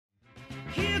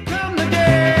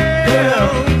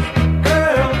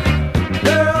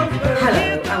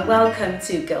Welcome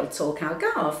to Girl Talk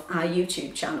Algarve, our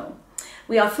YouTube channel.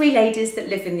 We are three ladies that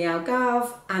live in the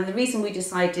Algarve, and the reason we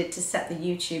decided to set the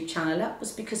YouTube channel up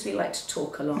was because we like to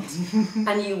talk a lot,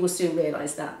 and you will soon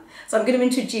realise that. So I'm going to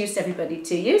introduce everybody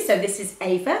to you. So this is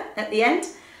Ava at the end,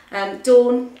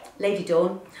 Dawn, Lady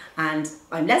Dawn, and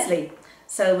I'm Lesley.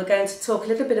 So we're going to talk a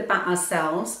little bit about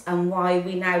ourselves and why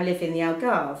we now live in the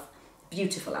Algarve,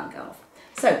 beautiful Algarve.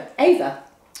 So Ava.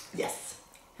 Yes.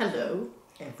 Hello,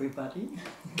 everybody.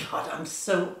 God, I'm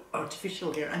so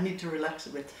artificial here. I need to relax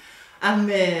a bit.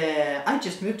 I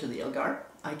just moved to the Algarve.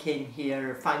 I came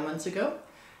here 5 months ago,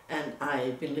 and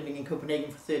I've been living in Copenhagen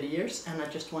for 30 years, and I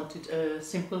just wanted a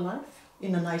simpler life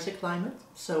in a nicer climate.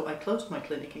 So I closed my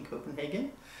clinic in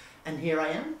Copenhagen, and here I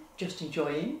am, just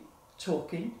enjoying,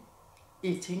 talking,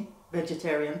 eating,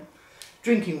 vegetarian,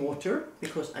 drinking water,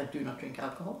 because I do not drink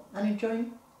alcohol, and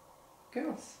enjoying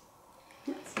girls.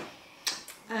 Yes.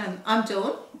 I'm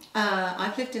Dawn.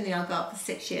 I've lived in the Algarve for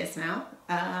 6 years now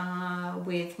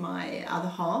with my other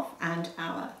half and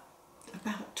our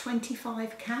about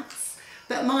 25 cats.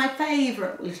 But my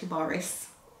favourite little Boris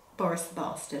the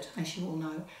bastard, as you all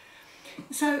know.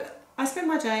 So I spend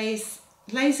my days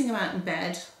lazing about in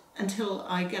bed until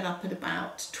I get up at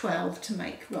about 12 to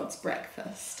make Rod's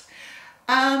breakfast.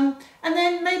 And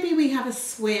then maybe we have a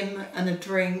swim and a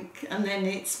drink, and then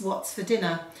it's what's for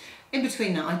dinner. In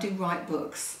between that, I do write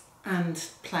books and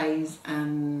plays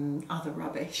and other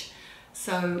rubbish.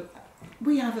 So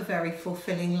we have a very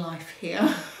fulfilling life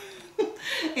here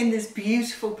in this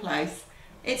beautiful place.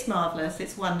 It's marvellous,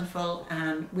 it's wonderful,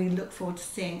 and we look forward to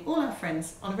seeing all our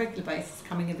friends on a regular basis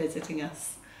coming and visiting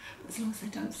us. As long as they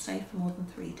don't stay for more than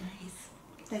 3 days.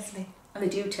 Lesley? And they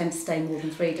do tend to stay more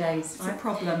than 3 days. It's a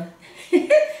problem.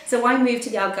 So I moved to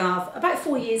the Algarve about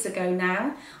 4 years ago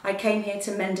now. I came here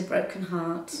to mend a broken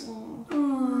heart.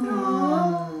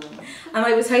 Aww. And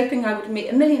I was hoping I would meet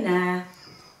a millionaire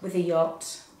with a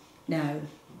yacht. No,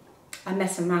 I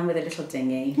met a man with a little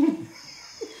dinghy.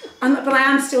 But I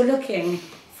am still looking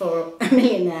for a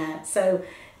millionaire. So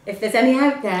if there's any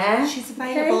out there, she's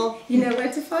available. Okay, you know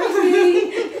where to find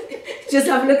me. Just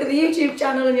have a look at the YouTube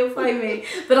channel and you'll find me.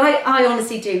 But I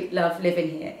honestly do love living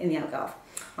here in the Algarve.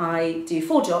 I do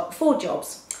four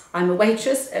jobs. I'm a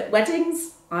waitress at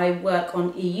weddings. I work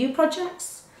on EU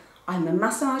projects. I'm a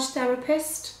massage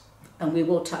therapist. And we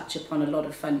will touch upon a lot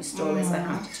of funny stories I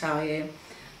have to tell you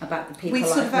about the people. We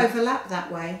sort of overlap that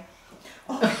way.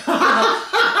 Oh,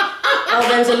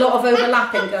 there's a lot of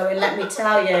overlapping going, let me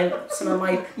tell you. Some of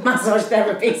my massage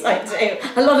therapies I do.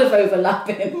 A lot of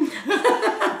overlapping.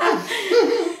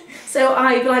 So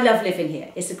I love living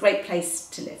here. It's a great place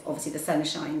to live. Obviously the sun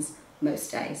shines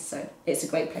most days, so it's a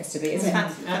great place to be, isn't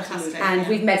it? Fantastic. And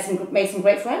we've made some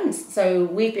great friends. So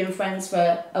we've been friends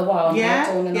for a while now,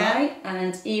 Dawn and I.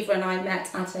 And Eva and I met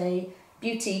at a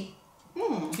beauty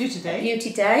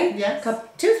day. Yes.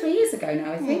 2 or 3 years ago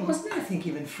now, I think, wasn't it? I think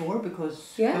even 4, because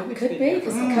COVID's could be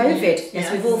because of COVID.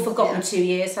 Yes, we've all forgotten 2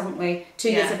 years, haven't we?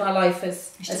 2 years of our life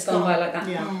has gone by like that.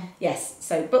 Yeah. Yes.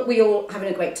 So, but we all having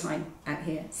a great time out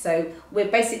here. So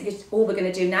we're basically all we're going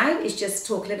to do now is just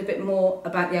talk a little bit more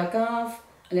about the Algarve,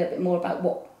 a little bit more about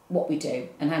what we do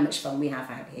and how much fun we have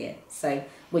out here. So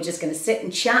we're just going to sit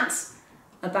and chat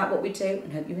about what we do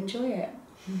and hope you enjoy it.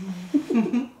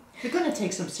 We're going to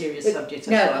take some serious subjects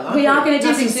as well. No, we are going to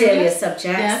do some serious subjects.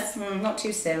 Yes. Not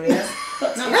too serious.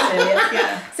 Not too serious.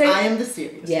 Yeah. So I am the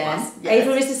serious one. Yes.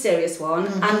 Ava is the serious one,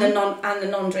 and the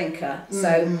non-drinker.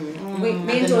 So me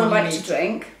and Dawn like to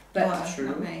drink, but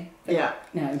not me. But yeah.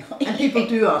 No. Not and people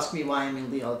do ask me why I'm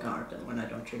in the Algarve when I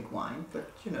don't drink wine,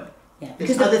 but you know,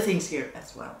 because there's other things here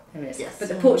as well. There is. Yes. But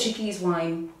the Portuguese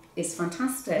wine is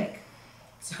fantastic.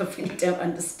 So I really don't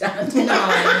understand. No.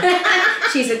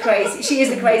 She is a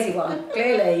crazy one,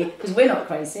 clearly, because we're not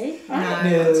crazy. Right?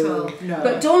 No, at all. No.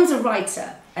 But Dawn's a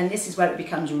writer, and this is where it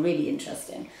becomes really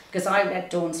interesting, because I read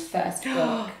Dawn's first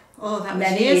book. Oh, that was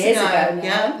many years ago. now.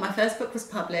 Yeah, my first book was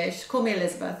published, Call Me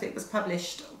Elizabeth. It was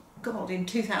published, God, in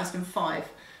 2005.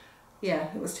 Yeah,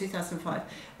 it was 2005.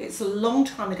 It's a long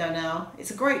time ago now.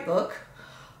 It's a great book.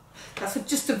 That's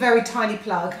just a very tiny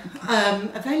plug.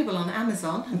 Available on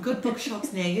Amazon and good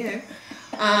bookshops near you.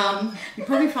 You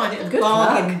probably find it at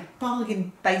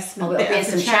bargain basement. It'll be in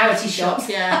some charity shops.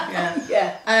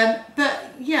 Yeah.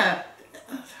 But yeah,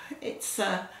 it's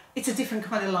a different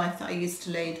kind of life that I used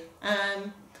to lead.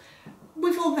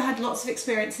 We've all had lots of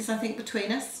experiences, I think,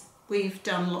 between us. We've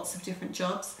done lots of different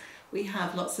jobs. We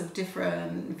have lots of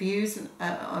different views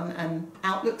and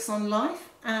outlooks on life,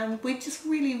 and we just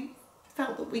really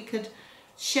felt that we could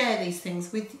share these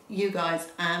things with you guys,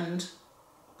 and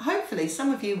hopefully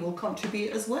some of you will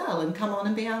contribute as well and come on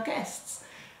and be our guests,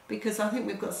 because I think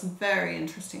we've got some very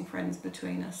interesting friends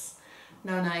between us.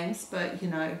 No names, but you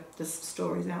know, there's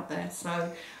stories out there. So.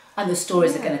 And the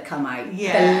stories are going to come out.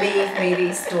 Yeah. Believe me,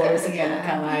 these stories are going to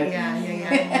come out.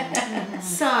 Yeah.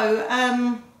 So,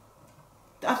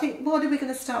 I think, what are we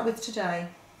going to start with today?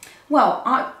 Well,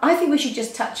 I think we should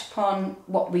just touch upon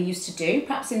what we used to do,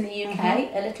 perhaps in the UK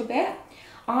a little bit.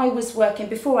 I was working,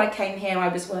 before I came here, I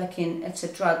was working at a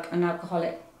drug and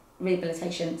alcoholic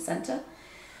rehabilitation centre,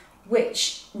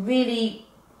 which really,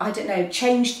 I don't know,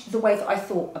 changed the way that I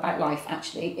thought about life,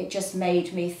 actually. It just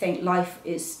made me think life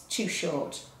is too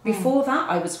short. Before that,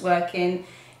 I was working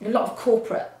in a lot of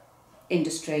corporate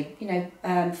industry, you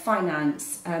know,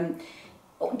 finance,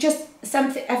 just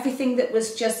something, everything that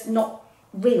was just not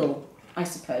real, I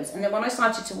suppose. And then when I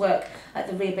started to work at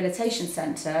the rehabilitation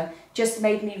centre, just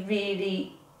made me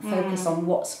really focus on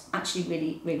what's actually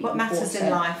really what matters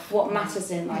in life. What matters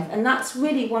in life. And that's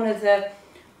really one of the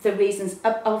reasons,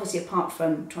 obviously apart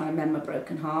from trying to mend my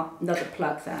broken heart, another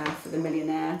plug there for the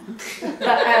millionaire.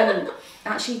 But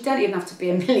actually you don't even have to be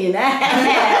a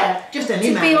millionaire. Just any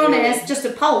to man. be honest, just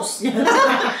a pulse.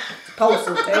 A pulse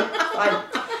will do. Fine.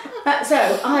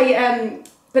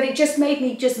 But it just made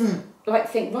me just like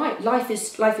think, right, life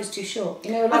is too short.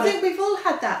 You know, I think we've all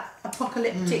had that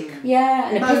apocalyptic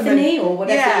an epiphany or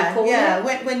whatever you call it.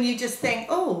 Yeah, when you just think,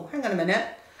 oh, hang on a minute,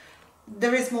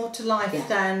 there is more to life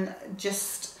than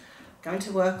just going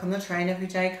to work on the train every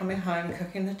day, coming home,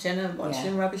 cooking the dinner,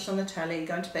 watching rubbish on the telly,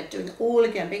 going to bed, doing it all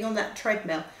again, being on that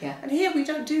treadmill. Yeah. And here we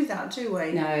don't do that, do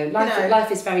we? No, life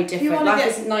is very different. Life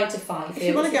isn't 9 to 5. If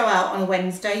you want to go out on a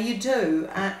Wednesday, you do.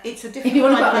 It's a different. If you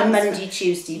want to go out on a kind of Monday,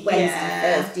 Tuesday,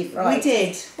 Wednesday, Thursday, Friday. We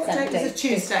did. What day Saturday. was it?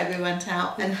 Tuesday we went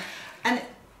out, and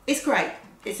it's great.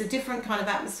 It's a different kind of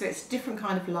atmosphere. It's a different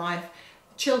kind of life.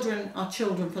 Children are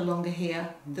children for longer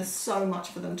here. There's so much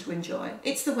for them to enjoy.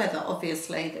 It's the weather,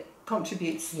 obviously, that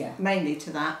contributes mainly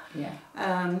to that. Yeah.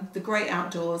 The great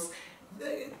outdoors.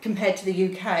 Compared to the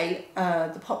UK,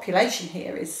 the population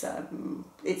here is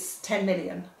it's 10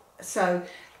 million. So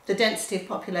the density of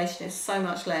population is so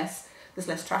much less. There's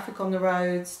less traffic on the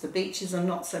roads. The beaches are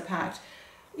not so packed.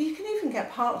 You can even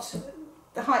get parked at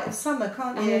the height of summer,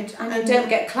 can't you? And you don't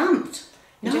get clamped.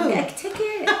 You No. don't get a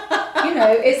ticket. You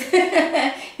know,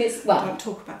 it's well. Don't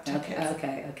talk about tickets.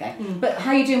 Okay. But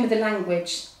how are you doing with the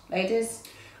language, ladies?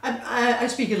 I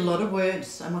speak a lot of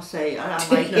words, I must say. I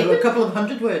might know a couple of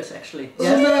 100 words, actually.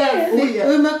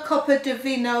 Uma copa de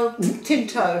vino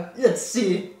tinto. Let's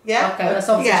see. Yeah? Okay, that's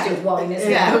obviously to do with wine, isn't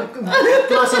it? Yeah.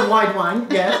 Glass of white wine,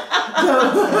 yes.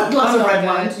 Glass of red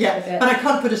wine, yeah. Okay. But I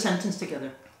can't put a sentence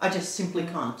together. I just simply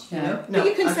can't, you know. But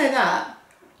you can say that.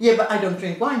 Yeah, but I don't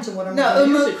drink wine, so what am I No, going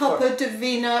to use uma it for? copa de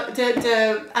vino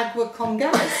de agua con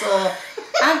gas or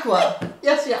agua.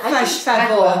 Yes, yeah. Faz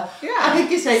favor. I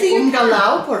think you say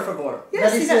galao, por favor.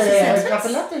 Yes, that is that's a sentence.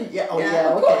 capelete. Yeah,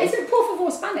 Yeah. okay. Is it por favor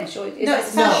Spanish or is No,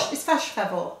 it it's faz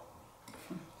favor.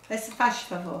 It's faz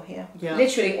favor here. Yeah.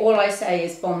 Literally, all I say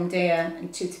is bon dia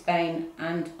and tudo bem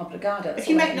and obrigado. That's If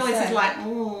you all I make can noises say. like,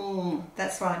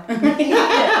 that's right.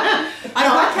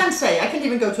 I can say, I can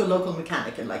even go to a local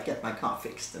mechanic and like get my car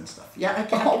fixed and stuff. Yeah, I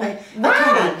can. I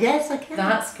can. Yes, I can.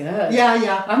 That's good.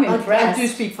 Yeah. I'm impressed. I do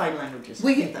speak 5 languages.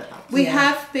 I think that helps. We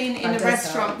have been in That a does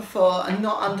restaurant help. before and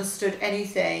not understood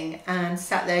anything and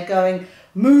sat there going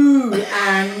moo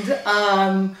and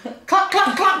cluck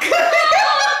cluck cluck.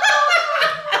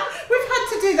 We've had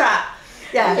to do that.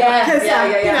 Yeah.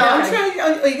 You know, I'm trying.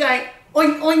 Are you going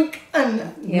oink oink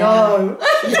and no?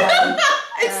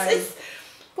 It's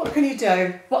what can you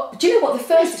do? What do you know? What the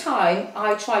first time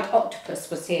I tried octopus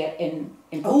was here in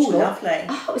Portugal. lovely.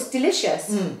 Oh, it was delicious.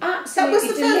 That Absolutely was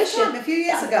the delicious. first time a few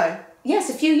years ago. Yes,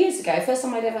 a few years ago, first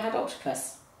time I'd ever had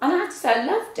octopus, and I have to say I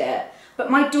loved it. But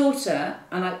my daughter,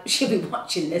 and she'll be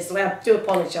watching this, so I do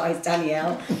apologise,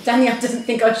 Danielle. Danielle doesn't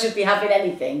think I should be having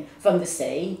anything from the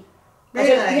sea.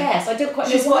 Really? I don't quite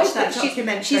know She's why, watched that but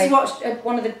documentary. She's watched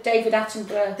one of the David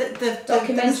Attenborough There was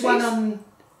documentaries. one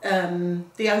on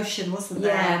the ocean, wasn't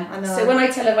there? Yeah, I know. so when I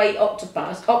tell her I eat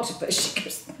octopus, she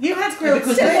goes, You had grilled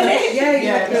because salmon.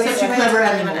 it's Grilled such a salmon clever when you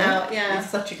animal. went out. Yeah. It's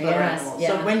such a clever Yes, animal. yeah.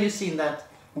 So when you've seen that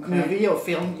movie or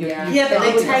film, you Yeah, but they you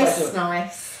know what I taste do.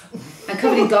 nice. and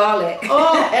covered in garlic.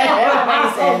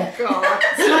 Amazing. God.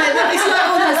 It's like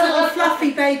all those little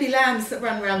fluffy baby lambs that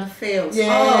run around the fields. Yeah.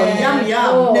 Oh, yum yum.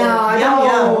 Oh,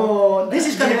 No. This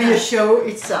is going to be a show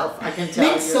itself, I can tell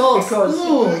Mint you. sauce. Because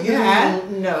Ooh, yeah.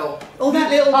 No. All that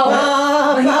little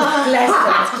Bless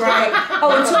them, it's great. Oh,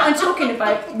 I'm talking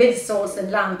about mint sauce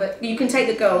and lamb, but you can take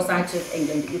the girls out of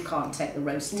England, but you can't take the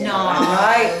roast dinner. No.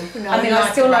 Right? No, I mean, you I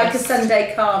like still the like a roast.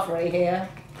 Sunday carvery here.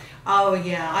 Oh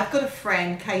yeah, I've got a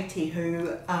friend, Katie,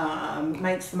 who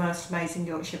makes the most amazing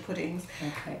Yorkshire puddings.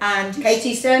 Okay. And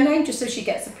Katie's surname, just so she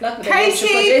gets a plug. With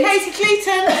Katie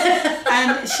Cleaton,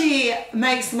 and she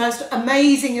makes the most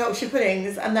amazing Yorkshire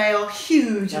puddings, and they are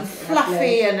huge and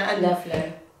fluffy and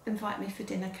lovely. Invite me for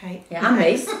dinner, Kate. Yeah, and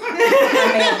me.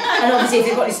 And obviously, if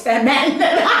you've got any spare men.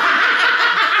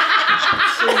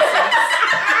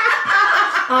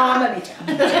 Oh, I'm only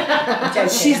joking. I'm joking.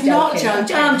 She's not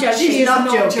joking. I'm joking. She's not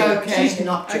joking. She's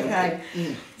not joking. Okay.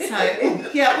 So,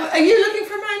 yeah, are you looking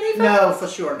for a man, Eva? No, for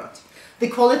sure not. The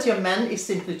quality of men is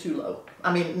simply too low.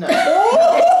 I mean, no.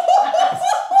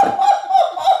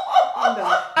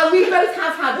 And we both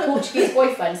have had Portuguese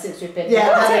boyfriends since we've been here.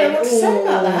 I don't know what to say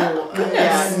about that.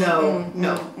 Goodness. Yeah,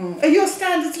 no. Are your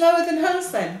standards lower than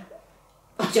hers then?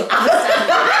 I don't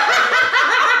understand.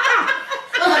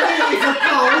 If a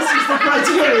pulse is the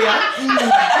criteria.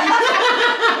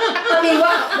 I mean,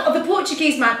 well, the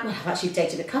Portuguese man, well, I've actually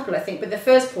dated a couple, I think, but the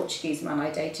first Portuguese man I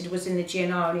dated was in the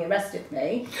GNR and he arrested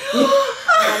me.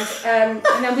 and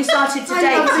then we started to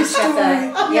date each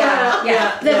other.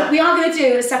 Yeah. We are going to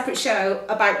do a separate show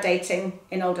about dating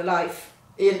in older life.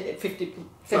 In 50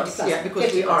 plus, yeah, because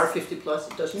 50 we are 50 plus,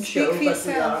 it doesn't show, but we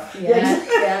are.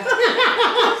 Yeah.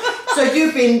 So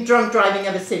you've been drunk driving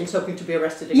ever since, hoping to be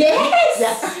arrested again?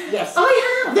 Yes.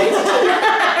 I have.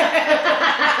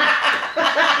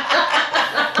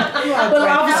 Well,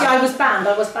 obviously I was banned.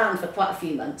 I was banned for quite a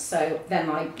few months. So then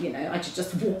I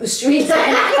just walk the streets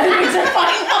and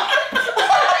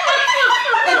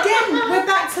Again, we're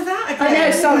back to that again. I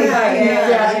know, sorry.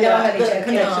 I'm only joking.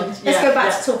 Connections. Let's go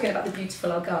back to talking about the beautiful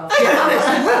Algarve.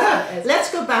 Let's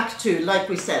go back to, like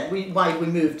we said, why we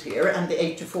moved here and the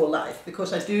 8 to 4 life,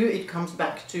 because it comes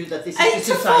back to that this is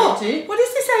a society. 4? What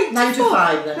is this 8 to 4? 9 to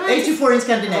 5 then. 8 to 4 in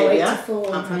Scandinavia. 8 to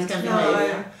 4. I'm from Scandinavia.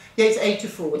 No. Yeah, it's 8 to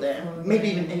 4 there. Maybe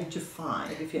even 8 to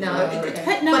 5 if you know.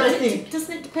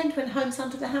 Doesn't it depend when Homes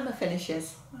Under the Hammer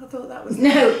finishes? I thought that was...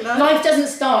 No, life doesn't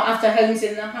start after Homes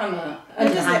in the Hammer.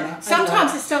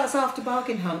 Sometimes it starts after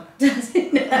Bargain Hunt. Does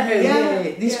it? No.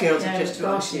 Yeah. These girls are just too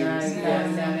No.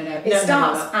 It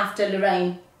starts after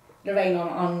Lorraine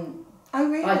on Oh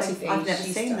really? ITV. I've never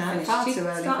seen that. Far too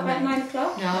early. Start about 9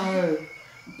 o'clock?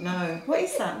 No. What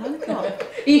is that? 9 o'clock?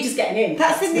 You're just getting in.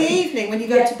 That's in the evening when you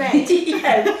go to bed.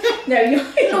 No,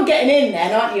 you're getting in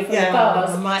then, aren't you, from the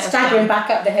bars, staggering back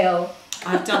up the hill.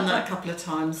 I've done that a couple of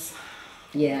times.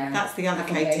 Yeah. That's the other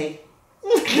Katie.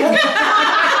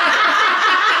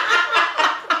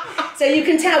 So you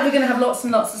can tell we're going to have lots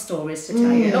and lots of stories to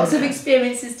tell you, lots of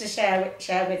experiences to share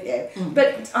with you.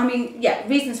 But I mean,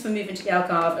 reasons for moving to the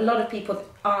Algarve. A lot of people that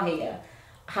are here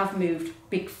have moved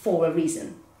for a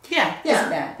reason. Yeah.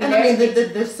 Isn't there? And I mean,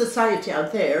 the society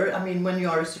out there, I mean, when you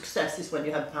are a success is when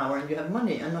you have power and you have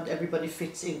money, and not everybody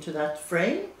fits into that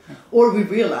frame. Or we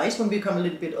realize when we become a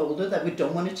little bit older that we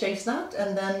don't want to chase that,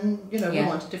 and then, we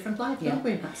want a different life, don't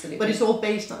we? Absolutely. But it's all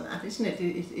based on that, isn't it?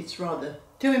 It's rather...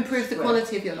 To improve the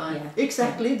quality of your life. Yeah.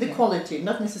 Exactly, the quality,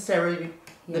 not necessarily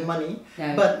the money,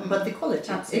 but the quality.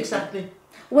 Absolutely. Exactly.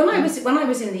 When I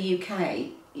was in the UK,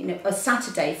 a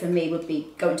Saturday for me would be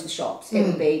going to the shops. It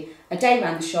would be a day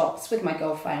around the shops with my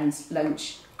girlfriends,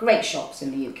 lunch, great shops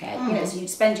in the UK. So you'd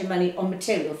spend your money on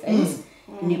material things,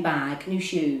 new bag, new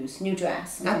shoes, new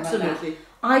dress, absolutely. Like that.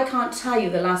 I can't tell you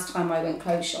the last time I went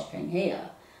clothes shopping here,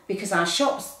 because our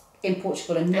shops in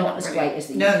Portugal are not as great as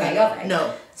the UK, are they?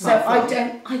 No. So I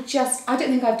don't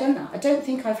think I've done that. I don't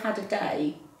think I've had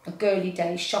a girly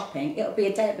day shopping. It'll be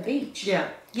a day at the beach.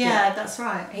 Yeah, that's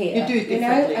right. Here, you do it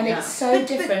differently, and it's so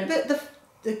different. But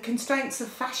the constraints of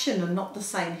fashion are not the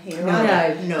same here.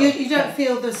 No. You don't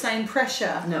feel the same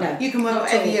pressure. No. You can wear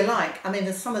whatever you like. I mean,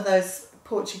 there's some of those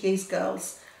Portuguese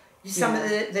girls.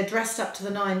 They're dressed up to the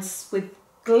nines with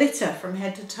glitter from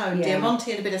head to toe,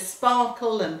 diamante and a bit of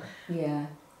sparkle and. Yeah.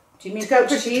 Do you mean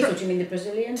Portuguese or do you mean the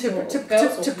Brazilians? To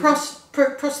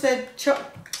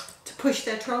push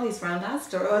their trolleys around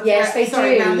Asda. Yes, they do.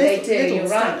 They do. Littles, You're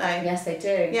right. Don't they? Yes, they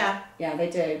do. Yeah, they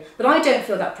do. But I don't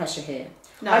feel that pressure here.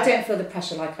 No. I don't feel the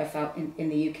pressure like I felt in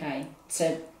the UK.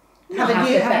 So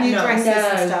have new dresses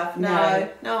and stuff. No,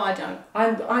 I don't.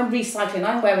 I'm recycling.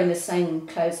 I'm wearing the same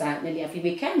clothes out nearly every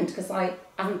weekend because I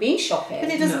haven't been shopping. But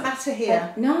it doesn't matter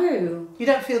here. No. You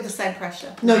don't feel the same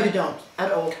pressure. No, you don't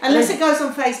at all. Unless it goes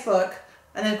on Facebook,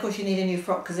 and then of course you need a new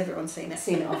frock because everyone's seen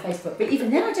it. On Facebook. But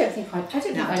even then, I don't think I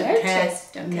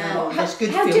noticed. Don't care.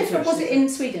 How different was it in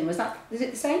Sweden? Is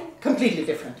it the same? Completely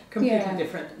different.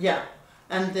 Different. Yeah.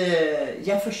 And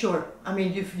yeah, for sure. I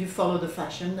mean, you follow the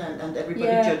fashion, and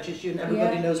everybody judges you, and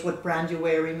everybody knows what brand you're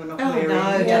wearing or not wearing.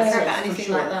 No, don't care about for anything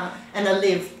sure. like that. And I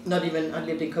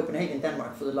lived in Copenhagen,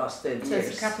 Denmark, for the last 30 years. So it's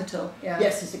the capital. Yeah.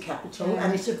 Yes, it's the capital,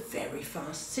 and it's a very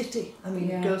fast city. I mean,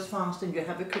 it Yeah. goes fast, and you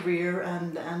have a career,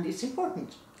 and it's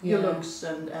important. Your Yeah. looks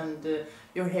and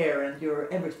your hair and your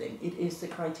everything. It is the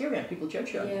criteria. People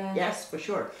judge you. Yeah. Yes, for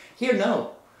sure. Here,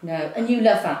 no. No, and you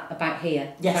love that about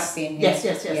here. Yes. About being here.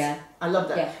 Yes. Yeah. I love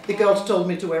that. Yeah. The girls told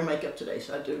me to wear makeup today,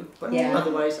 so I do. But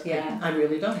otherwise, I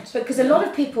really don't. But because a lot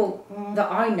of people that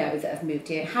I know that have moved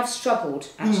here have struggled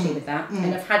actually with that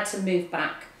and have had to move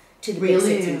back to the big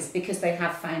cities because they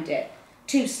have found it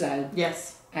too slow.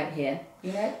 Yes. Out here,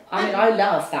 you know. I mean, I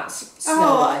love that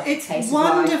slow it's pace of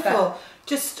wonderful. life,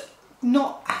 Just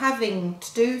not having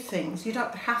to do things. You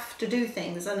don't have to do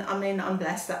things, and I mean, I'm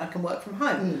blessed that I can work from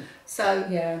home. So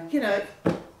you know,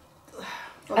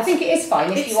 I think it is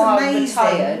fine if you are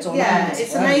retired or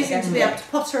it's amazing to be able to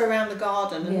potter around the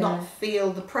garden and not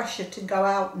feel the pressure to go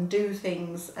out and do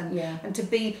things and to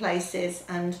be places,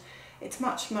 and it's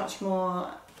much more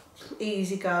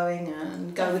easygoing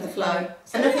and go with the flow.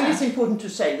 So, and I think it's important to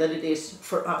say that it is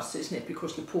for us, isn't it?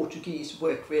 Because the Portuguese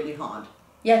work really hard.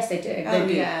 Yes, they do. They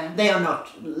do. Yeah. They are not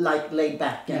like laid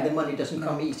back and the money doesn't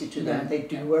come easy to them. They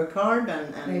do work hard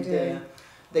and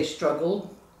they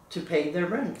struggle to pay their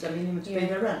rent. I mean, even to pay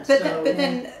their rent. But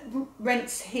then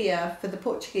rents here for the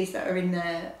Portuguese that are in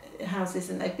their houses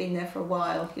and they've been there for a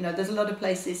while. You know, there's a lot of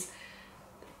places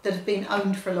that have been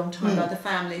owned for a long time by the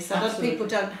families. So a lot of people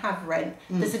don't have rent.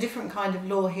 There's a different kind of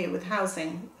law here with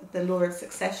housing, the law of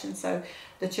succession. So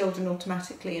the children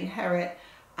automatically inherit,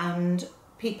 and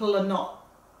people are not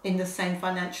in the same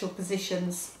financial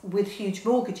positions with huge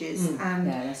mortgages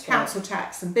and council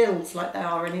tax and bills like they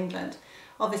are in England.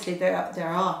 Obviously there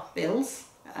are bills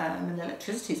and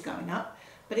electricity's going up,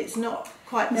 but it's not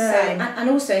quite the same. And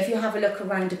also if you have a look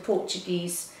around a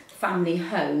Portuguese family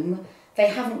home, they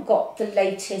haven't got the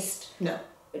latest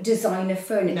designer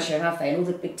furniture, have they? And all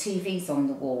the big TVs on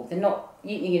the wall. They're not,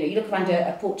 you know, you look around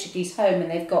a Portuguese home and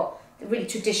they've got the really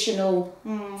traditional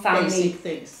family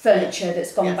furniture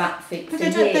that's gone back for years. But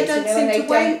they don't seem to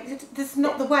waste. There's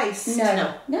not the waste.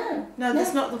 No,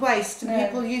 there's not the waste, and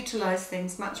people utilise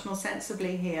things much more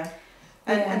sensibly here.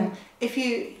 And if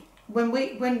you, when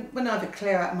I would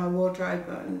clear out my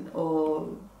wardrobe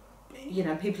or you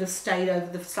know, people have stayed over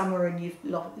the summer and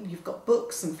you've got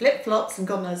books and flip-flops and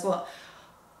God knows what,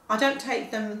 I don't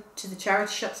take them to the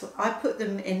charity shops. I put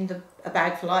them in a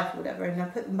bag for life or whatever, and I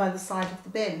put them by the side of the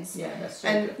bins. Yeah, that's so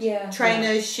and good.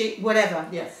 Trainers, shoes, whatever.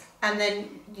 Yes. And then,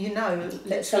 you know,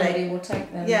 somebody will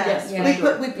take them.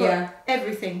 We put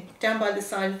everything down by the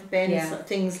side of the bins,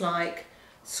 things like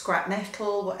scrap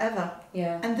metal, whatever.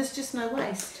 Yeah. And there's just no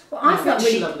waste. Well, I felt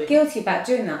really guilty about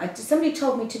doing that. Somebody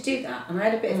told me to do that, and I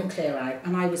had a bit of a clear out,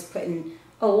 and I was putting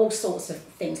all sorts of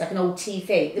things, like an old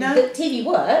TV. The TV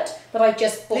worked, but I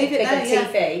just bought a bigger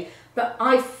TV. But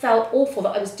I felt awful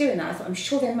that I was doing that. I thought, I'm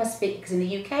sure there must be, because in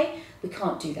the UK, we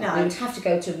can't do that. We would have to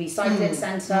go to a recycling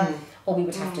centre, or we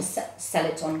would have to sell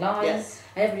it online. Yes.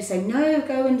 And everybody say, no,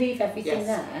 go and leave everything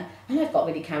there. And I've got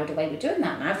really carried away with doing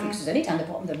that now, because it's only down the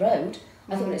bottom of the road.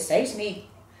 I thought, well, it saves me,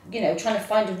 you know, trying to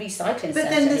find a recycling centre. But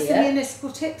then there's the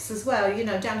municipal tips as well. You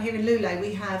know, down here in Lule,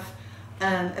 we have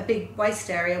a big waste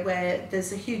area where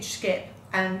there's a huge skip,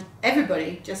 and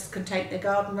everybody just can take their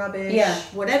garden rubbish,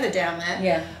 whatever down there.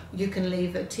 Yeah. You can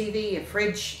leave a TV, a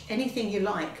fridge, anything you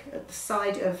like at the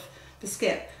side of the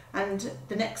skip, and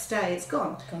the next day it's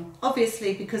gone.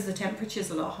 Obviously, because the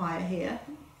temperature's a lot higher here,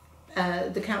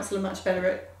 the council are much better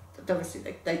at,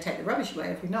 obviously they take the rubbish away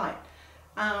every night.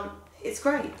 It's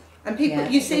great. And people,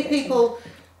 you see people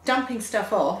dumping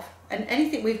stuff off, and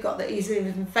anything we've got that is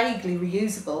even vaguely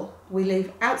reusable, we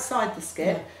leave outside the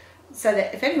skip, so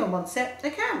that if anyone wants it,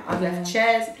 they can. I've left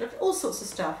chairs, I've left all sorts of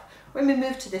stuff. When we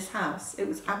moved to this house, it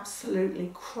was absolutely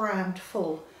crammed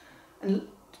full, and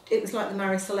it was like the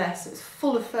Marie Celeste. It was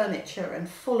full of furniture and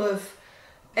full of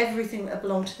everything that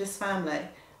belonged to this family.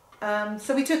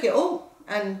 So we took it all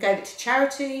and gave it to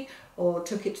charity, or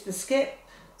took it to the skip.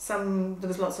 There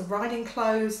was lots of riding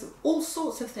clothes, all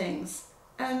sorts of things.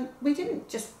 And we didn't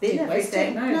just bin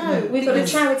everything. No. We've got a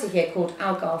charity here called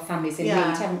Algarve Families in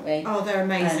Leeds, haven't we? Oh, they're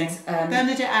amazing. And,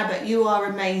 Bernadette Abbott, you are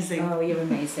amazing. Oh, you're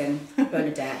amazing.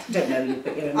 Bernadette. Don't know you,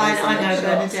 but you're amazing. I know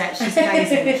Bernadette. She's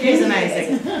amazing. She's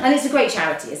amazing. And it's a great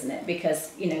charity, isn't it?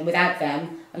 Because, you know, without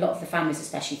them, a lot of the families,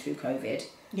 especially through COVID,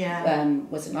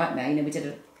 was a nightmare. You know, we did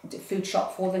a food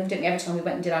shop for them, didn't we? Every time we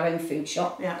went and did our own food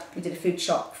shop, we did a food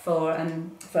shop for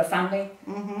a family,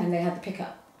 and they had the pick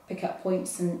up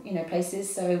points and, you know,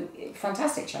 places. So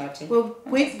fantastic charity. Well,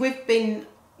 we've been,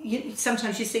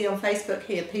 sometimes you see on Facebook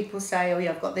here, people say, oh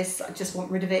yeah, I've got this, I just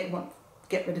want rid of it,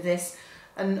 get rid of this.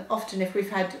 And often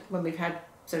when we've had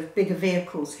sort of bigger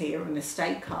vehicles here and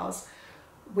estate cars,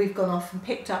 we've gone off and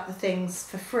picked up the things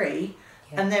for free.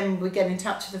 Yeah. And then we get in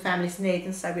touch with the family's need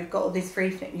and say, we've got all these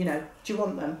free things, you know, do you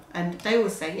want them? And they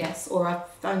always say yes, or I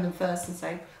phone them first and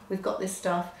say, we've got this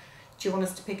stuff, do you want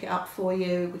us to pick it up for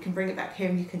you? We can bring it back here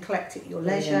and you can collect it at your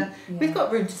leisure. Yeah. We've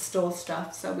got room to store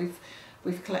stuff, so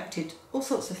we've collected all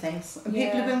sorts of things. And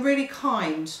people have been really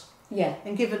kind. Yeah.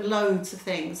 And given loads of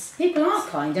things. People are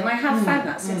kind, and I have found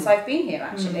that since I've been here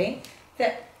actually,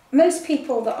 that most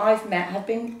people that I've met have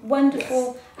been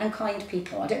wonderful and kind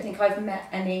people. I don't think I've met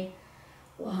any.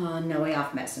 Oh, no, I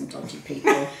have met some dodgy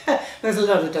people. There's a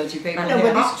lot of dodgy people. No,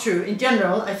 but it's true. In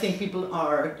general, I think people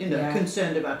are,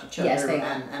 concerned about each other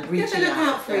and reaching they look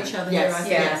out for each other.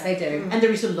 Yes, they do. And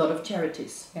there is a lot of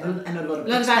charities and a lot of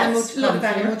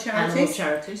animal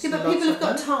charities. Yeah, but people have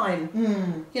got time.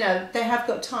 You know, they have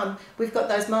got time. We've got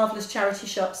those marvellous charity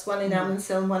shops, one in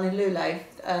Annandale and one in Lule,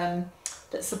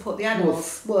 that support the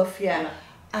animals. Wolf,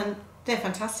 and they're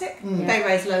fantastic. They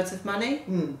raise loads of money.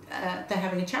 They're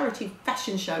having a charity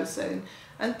fashion show soon,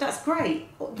 and that's great.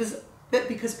 But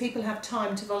because people have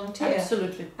time to volunteer.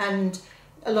 Absolutely. And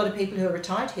a lot of people who are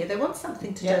retired here, they want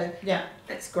something to do. Yeah.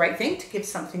 It's a great thing to give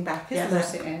something back, isn't it?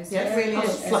 Yes, it is. Yeah, it really is. I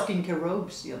was plucking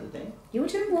carobes the other day. You were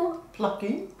doing what?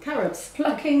 Plucking carobs.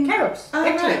 Plucking carobs. Oh,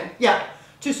 actually, yeah.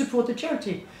 To support the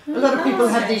charity. A lot of people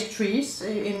have these trees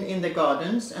in the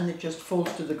gardens and it just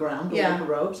falls to the ground, all the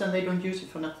carobes, and they don't use it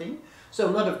for nothing. So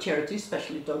a lot of charities,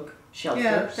 especially dog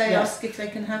shelters. They ask if they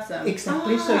can have them.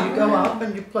 Exactly, so you go up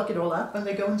and you pluck it all up and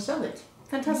they go and sell it.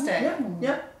 Fantastic.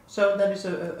 Yeah. So that is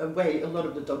a way a lot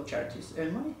of the dog charities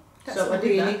earn money. That's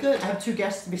really good. I have 2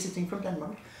 guests visiting from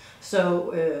Denmark,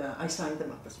 so I signed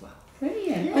them up as well.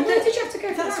 Brilliant. Yeah. And where did you have to go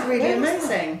for That's really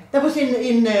amazing. That was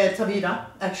in Tavira,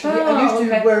 actually. I used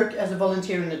to work as a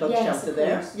volunteer in a dog shelter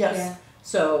there. Yes. Yeah.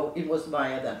 So it was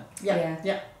via them. Yeah.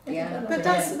 But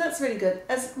that's really good.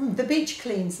 As the beach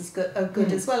cleans are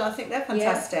good as well. I think they're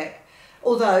fantastic.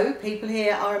 Although people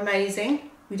here are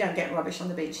amazing. We don't get rubbish on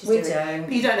the beaches. We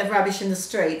don't. You don't have rubbish in the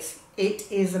streets. It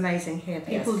is amazing here.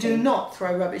 People do not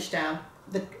throw rubbish down.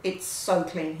 It's so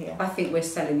clean here. I think we're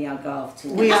selling the Algarve to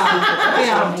We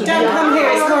are. Don't come here,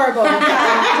 it's horrible.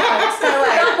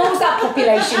 What was that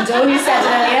population, Dawn, you said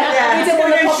earlier? We don't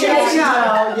want the population.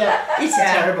 It's a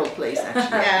terrible place,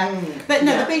 actually. But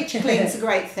no, the beach clean's a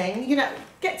great thing. You know,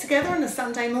 get together on a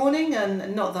Sunday morning,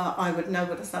 and not that I would know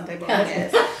what a Sunday morning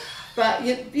is. But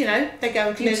you know, they go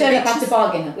and clean the beaches. You turn up after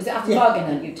bargain hunt. Was it after bargain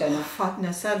hunt you turn up?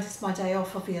 No, so this is my day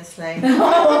off, obviously.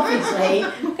 Obviously.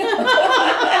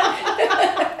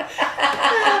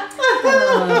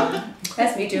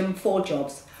 That's me doing 4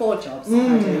 jobs. 4 jobs.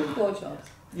 I do 4 jobs.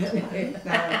 No.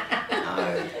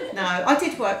 I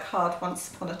did work hard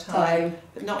once upon a time,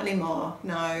 but not anymore.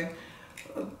 No.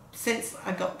 Since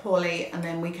I got poorly and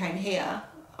then we came here,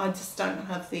 I just don't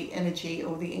have the energy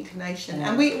or the inclination.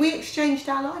 And we exchanged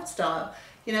our lifestyle.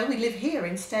 You know, we live here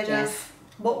instead of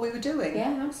what we were doing.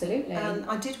 Yeah, absolutely. And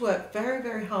I did work very,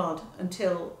 very hard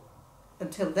until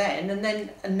then,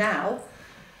 and now.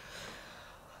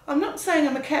 I'm not saying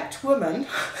I'm a kept woman,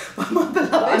 but my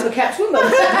beloved. I'm a kept woman.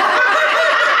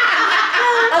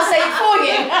 I'll say it for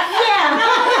you.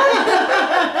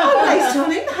 I waste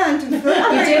on him hand and foot.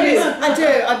 I do.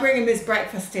 I bring him his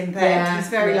breakfast in bed. He's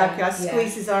very lucky. I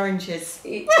squeeze his oranges.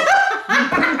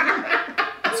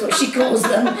 That's what she calls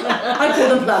them. I call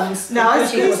them plums. No, I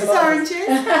squeeze his oranges,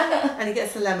 and he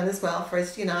gets a lemon as well for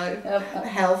his,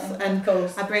 health. And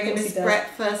I bring him his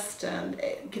breakfast and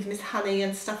give him his honey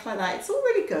and stuff like that. It's all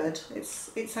really good.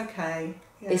 It's okay.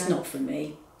 Yeah. It's not for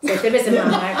me. So if there is a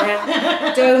man out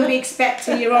there, don't be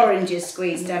expecting your oranges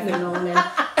squeezed every morning.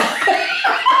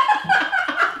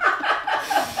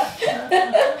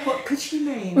 What could she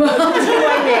mean? What do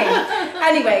I mean?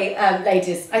 Anyway,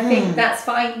 ladies, I think that's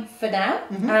fine for now.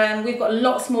 We've got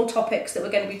lots more topics that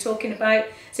we're going to be talking about,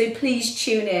 so please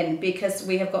tune in because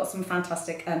we have got some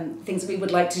fantastic things that we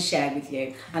would like to share with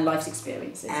you and life's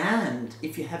experiences. And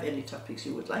if you have any topics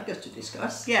you would like us to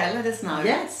discuss, let us know.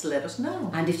 Yes, let us know.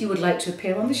 And if you would like to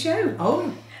appear on the show,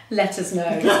 let us know.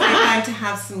 Because we're going to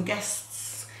have some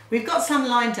guests. We've got some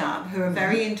lined up who are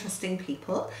very interesting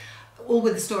people, all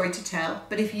with a story to tell.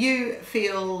 But if you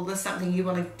feel there's something you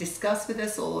want to discuss with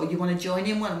us or you want to join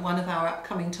in one of our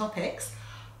upcoming topics,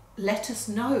 let us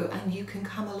know and you can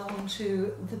come along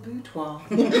to the boudoir.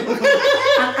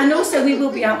 and also we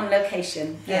will be out on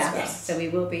location as well. Yes. So we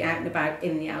will be out and about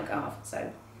in the Algarve.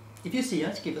 So if you see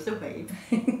us, give us a wave.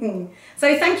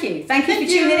 So thank you for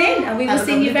tuning in, and we will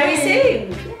see you very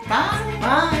soon. Bye.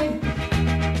 Bye.